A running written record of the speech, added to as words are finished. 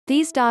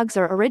These dogs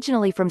are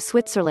originally from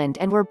Switzerland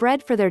and were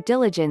bred for their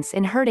diligence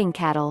in herding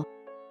cattle.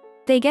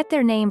 They get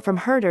their name from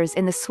herders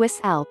in the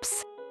Swiss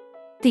Alps.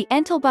 The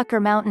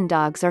Entlebucher Mountain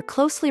Dogs are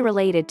closely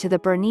related to the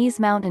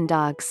Bernese mountain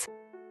dogs.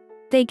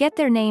 They get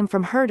their name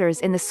from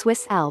herders in the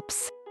Swiss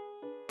Alps.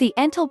 The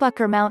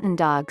Entlebucher Mountain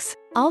Dogs,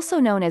 also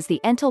known as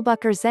the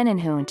Entlebucher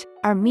Sennenhund,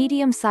 are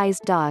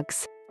medium-sized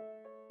dogs.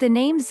 The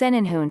name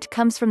Sennenhund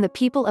comes from the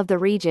people of the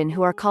region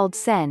who are called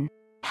Senn,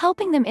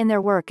 helping them in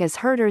their work as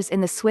herders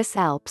in the Swiss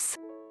Alps.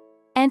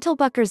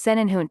 Entlebucher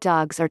Sennenhund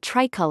dogs are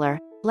tricolor,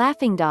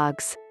 laughing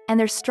dogs, and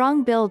their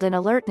strong build and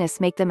alertness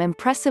make them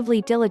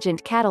impressively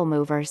diligent cattle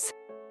movers.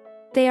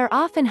 They are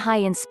often high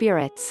in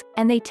spirits,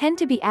 and they tend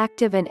to be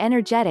active and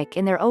energetic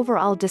in their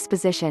overall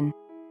disposition.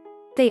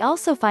 They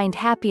also find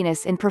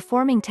happiness in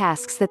performing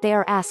tasks that they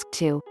are asked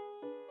to.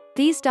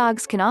 These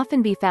dogs can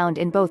often be found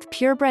in both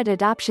purebred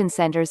adoption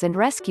centers and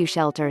rescue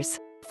shelters,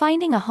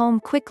 finding a home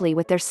quickly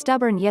with their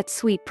stubborn yet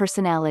sweet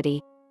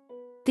personality.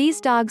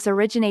 These dogs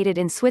originated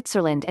in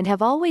Switzerland and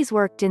have always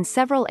worked in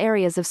several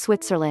areas of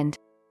Switzerland.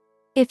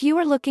 If you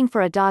are looking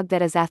for a dog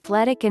that is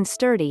athletic and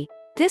sturdy,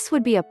 this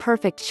would be a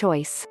perfect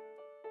choice.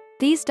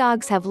 These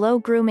dogs have low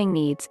grooming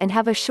needs and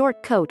have a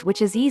short coat which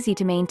is easy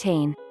to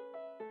maintain.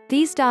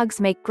 These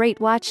dogs make great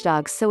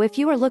watchdogs, so if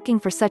you are looking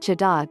for such a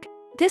dog,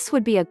 this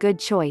would be a good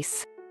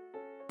choice.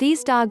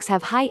 These dogs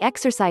have high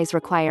exercise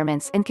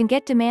requirements and can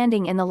get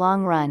demanding in the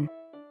long run.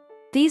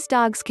 These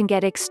dogs can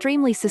get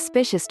extremely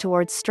suspicious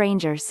towards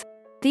strangers.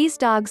 These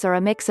dogs are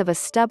a mix of a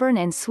stubborn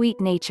and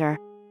sweet nature.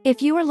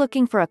 If you are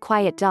looking for a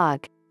quiet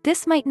dog,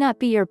 this might not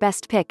be your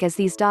best pick as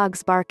these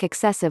dogs bark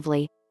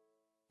excessively.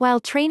 While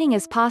training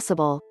is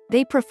possible,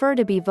 they prefer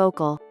to be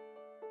vocal.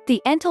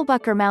 The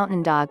Entlebucher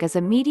Mountain Dog is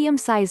a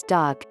medium-sized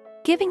dog,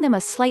 giving them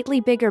a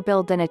slightly bigger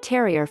build than a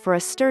terrier for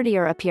a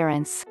sturdier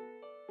appearance.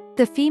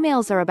 The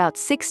females are about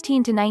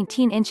 16 to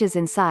 19 inches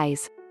in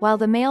size, while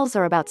the males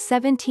are about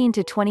 17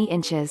 to 20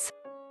 inches.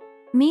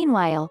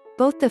 Meanwhile,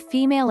 both the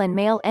female and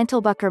male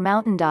Entlebucher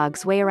Mountain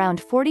Dogs weigh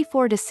around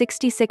 44 to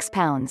 66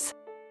 pounds,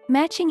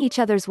 matching each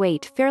other's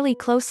weight fairly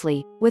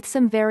closely, with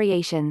some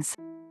variations.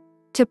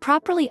 To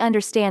properly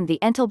understand the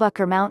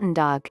Entlebucher Mountain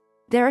Dog,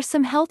 there are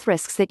some health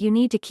risks that you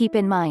need to keep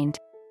in mind.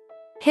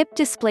 Hip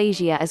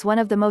dysplasia is one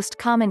of the most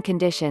common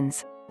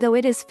conditions, though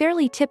it is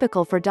fairly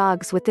typical for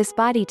dogs with this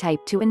body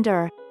type to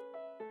endure.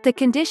 The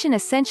condition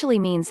essentially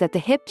means that the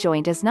hip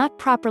joint is not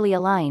properly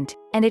aligned,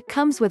 and it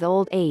comes with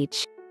old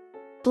age.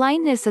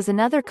 Blindness is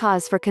another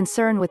cause for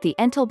concern with the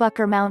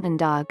Entlebucher Mountain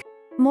Dog.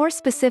 More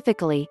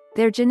specifically,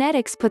 their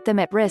genetics put them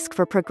at risk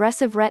for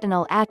progressive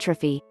retinal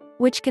atrophy,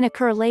 which can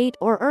occur late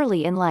or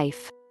early in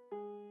life.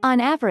 On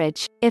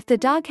average, if the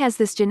dog has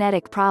this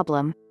genetic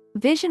problem,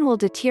 vision will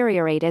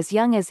deteriorate as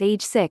young as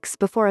age 6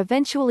 before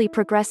eventually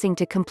progressing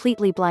to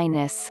completely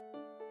blindness.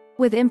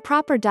 With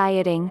improper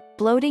dieting,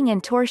 bloating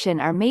and torsion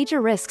are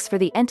major risks for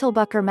the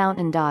Entlebucher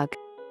Mountain Dog.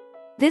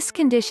 This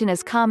condition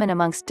is common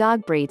amongst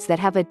dog breeds that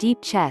have a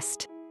deep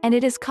chest, and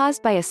it is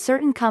caused by a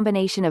certain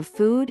combination of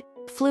food,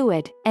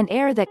 fluid, and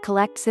air that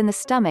collects in the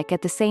stomach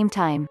at the same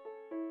time.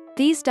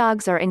 These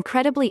dogs are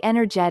incredibly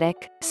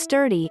energetic,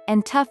 sturdy,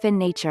 and tough in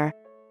nature.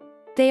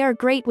 They are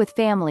great with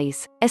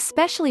families,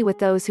 especially with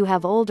those who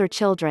have older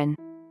children.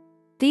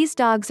 These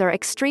dogs are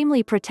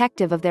extremely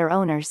protective of their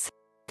owners.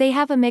 They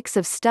have a mix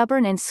of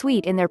stubborn and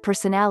sweet in their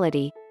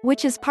personality,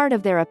 which is part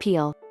of their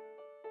appeal.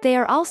 They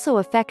are also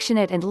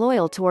affectionate and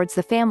loyal towards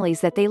the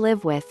families that they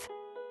live with.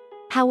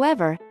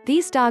 However,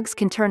 these dogs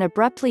can turn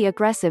abruptly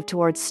aggressive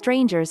towards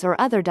strangers or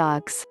other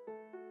dogs.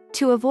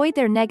 To avoid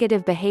their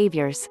negative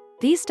behaviors,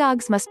 these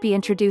dogs must be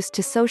introduced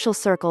to social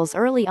circles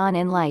early on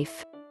in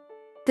life.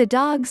 The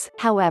dogs,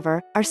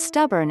 however, are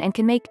stubborn and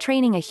can make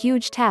training a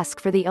huge task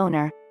for the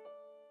owner.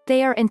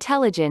 They are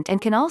intelligent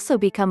and can also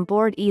become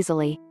bored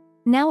easily.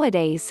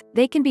 Nowadays,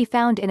 they can be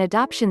found in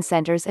adoption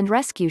centers and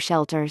rescue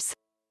shelters.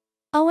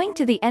 Owing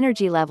to the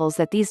energy levels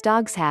that these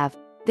dogs have,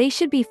 they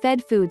should be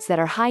fed foods that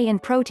are high in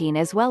protein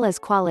as well as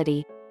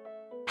quality.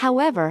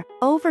 However,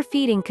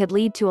 overfeeding could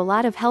lead to a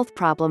lot of health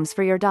problems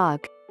for your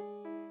dog.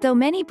 Though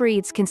many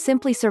breeds can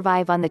simply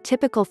survive on the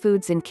typical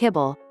foods in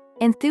kibble,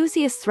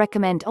 enthusiasts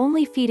recommend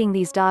only feeding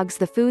these dogs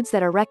the foods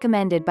that are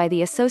recommended by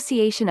the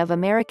Association of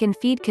American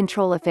Feed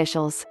Control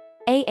Officials,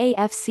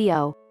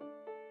 AAFCO.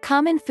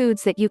 Common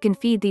foods that you can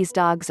feed these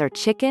dogs are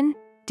chicken,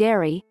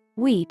 dairy,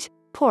 wheat,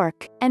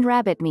 pork, and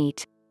rabbit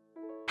meat.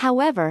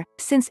 However,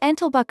 since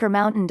Entlebucher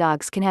Mountain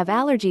Dogs can have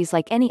allergies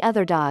like any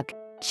other dog,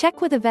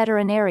 check with a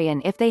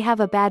veterinarian if they have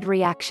a bad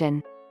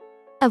reaction.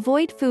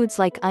 Avoid foods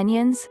like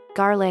onions,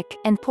 garlic,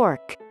 and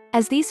pork,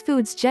 as these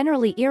foods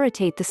generally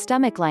irritate the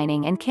stomach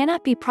lining and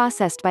cannot be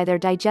processed by their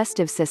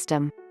digestive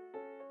system.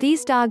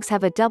 These dogs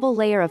have a double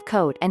layer of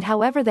coat, and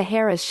however the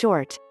hair is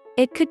short,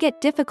 it could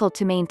get difficult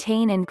to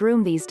maintain and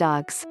groom these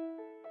dogs.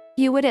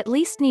 You would at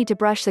least need to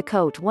brush the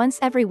coat once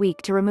every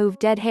week to remove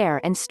dead hair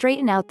and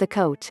straighten out the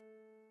coat.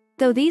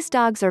 Though these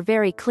dogs are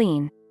very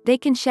clean, they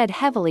can shed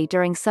heavily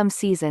during some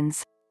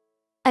seasons.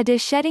 A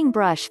de-shedding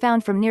brush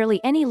found from nearly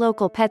any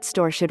local pet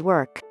store should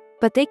work,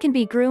 but they can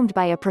be groomed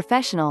by a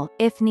professional,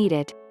 if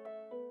needed.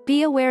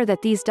 Be aware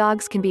that these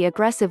dogs can be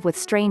aggressive with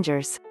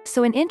strangers,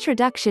 so an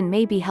introduction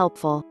may be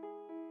helpful.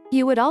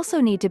 You would also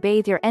need to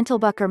bathe your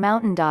Entlebucher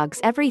Mountain Dogs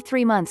every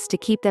 3 months to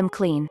keep them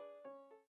clean.